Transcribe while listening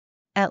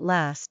at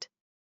last,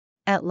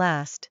 at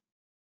last.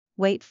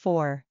 Wait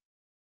for,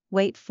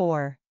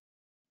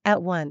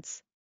 at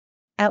once,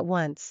 at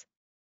once.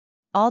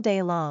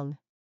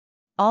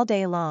 All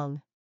day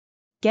long,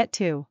 get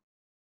to,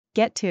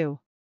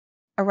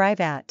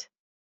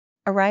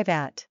 arrive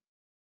at,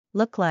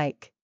 look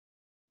like,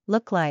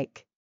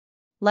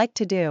 like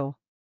to do,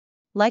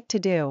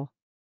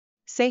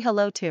 say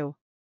hello to,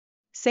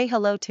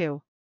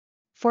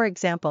 for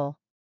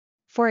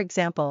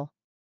example,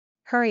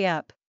 hurry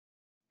up,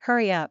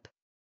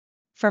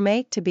 from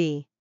A to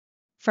B,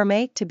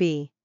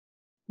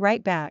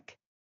 right back,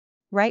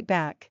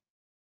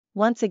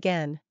 once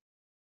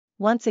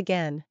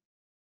again,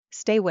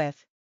 stay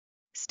with,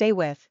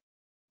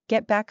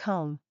 get back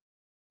home,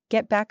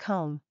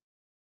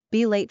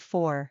 be late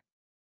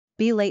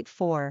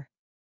for,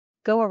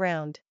 go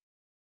around,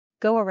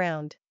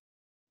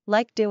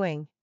 like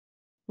doing,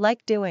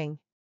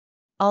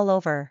 all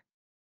over,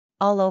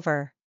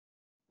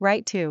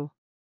 right to,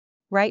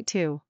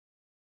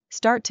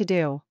 start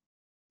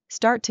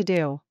to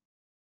do,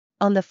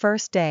 on the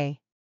first day,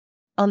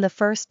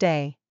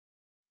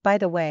 by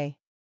the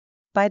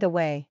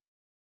way,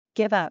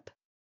 give up,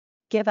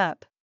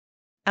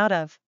 out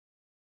of,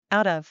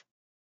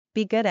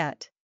 be good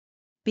at,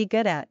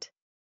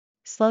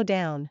 slow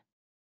down,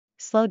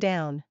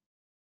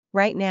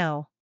 right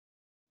now,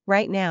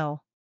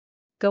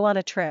 go on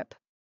a trip,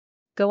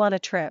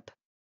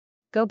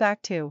 go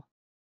back to,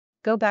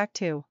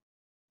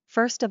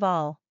 first of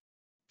all,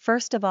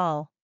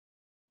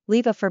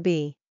 leave a for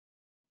B,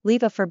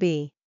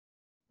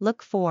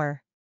 look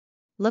for,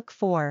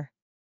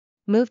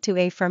 move to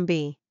A from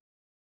B,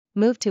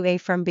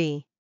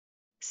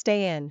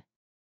 stay in,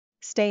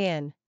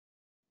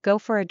 go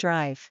for a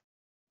drive,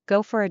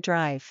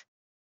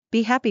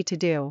 be happy to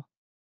do,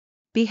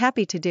 be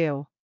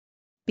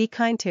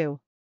kind to,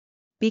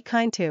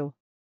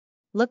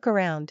 look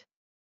around,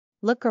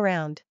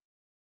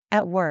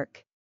 at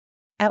work,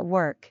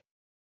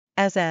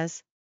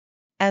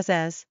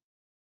 as,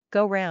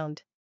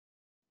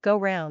 go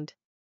round,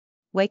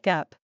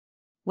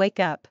 wake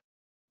up,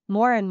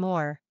 more and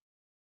more,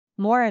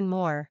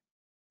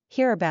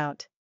 hear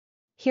about,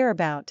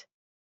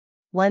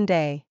 one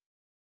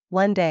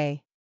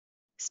day,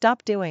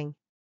 stop doing,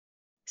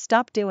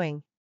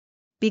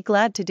 be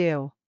glad to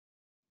do,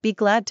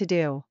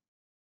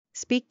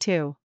 speak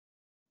to,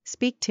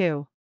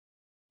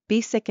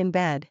 be sick in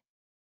bed,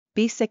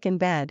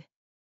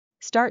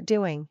 start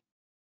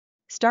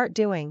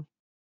doing,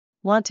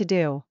 want to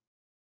do,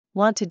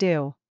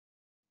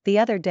 the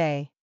other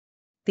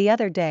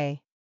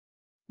day,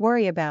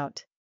 worry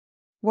about,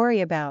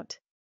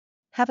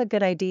 have a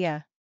good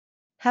idea,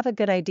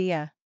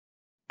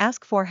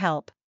 ask for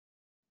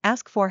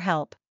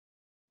help,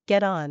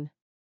 get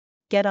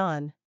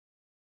on,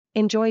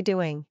 enjoy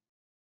doing,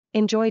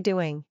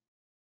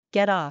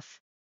 get off,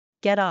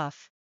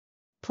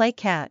 play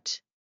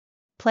catch,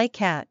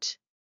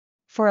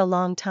 for a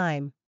long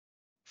time,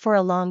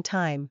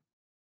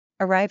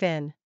 arrive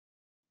in,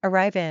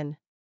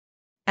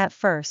 at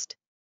first,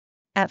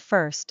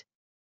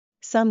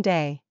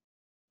 someday,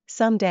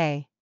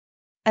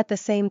 at the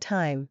same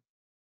time,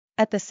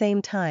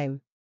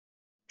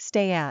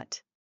 stay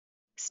at,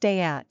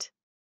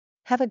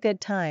 have a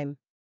good time,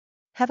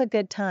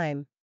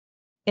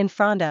 in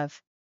front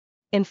of,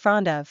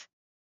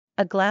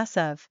 a glass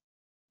of,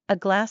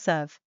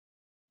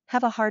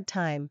 have a hard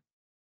time,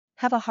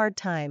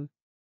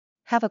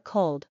 have a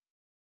cold,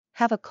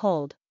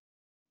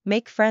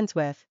 make friends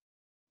with,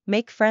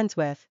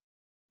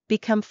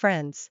 become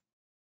friends,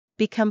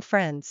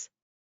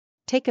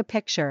 take a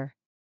picture,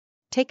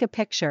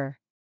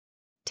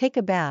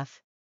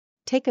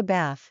 take a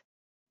bath,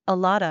 a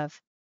lot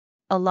of,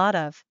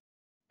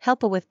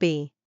 help with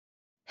B,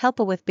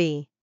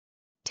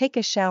 take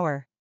a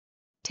shower,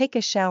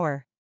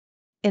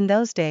 in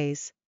those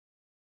days,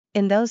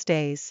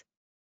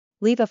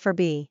 leave a for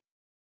B,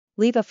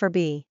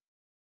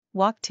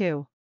 walk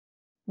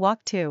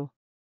to,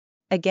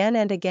 again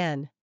and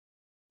again,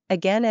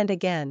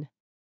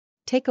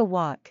 take a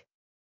walk,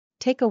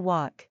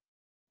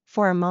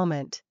 for a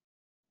moment,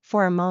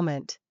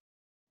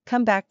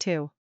 come back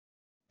to,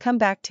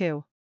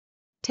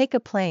 take a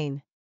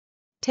plane,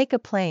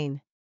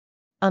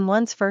 on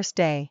one's first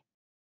day,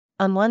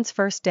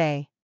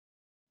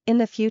 in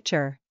the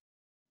future,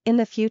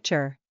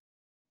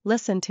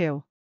 listen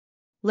to,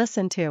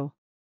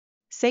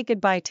 say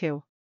goodbye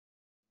to,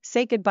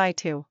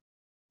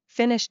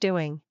 finish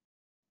doing,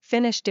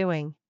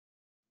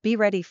 be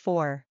ready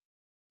for,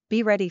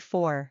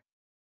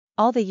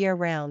 all the year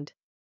round,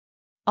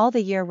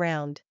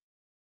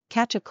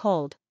 catch a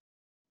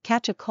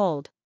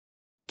cold,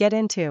 get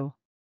into,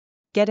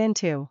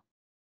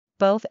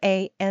 both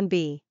A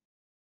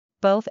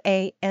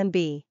and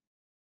B,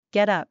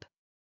 get up,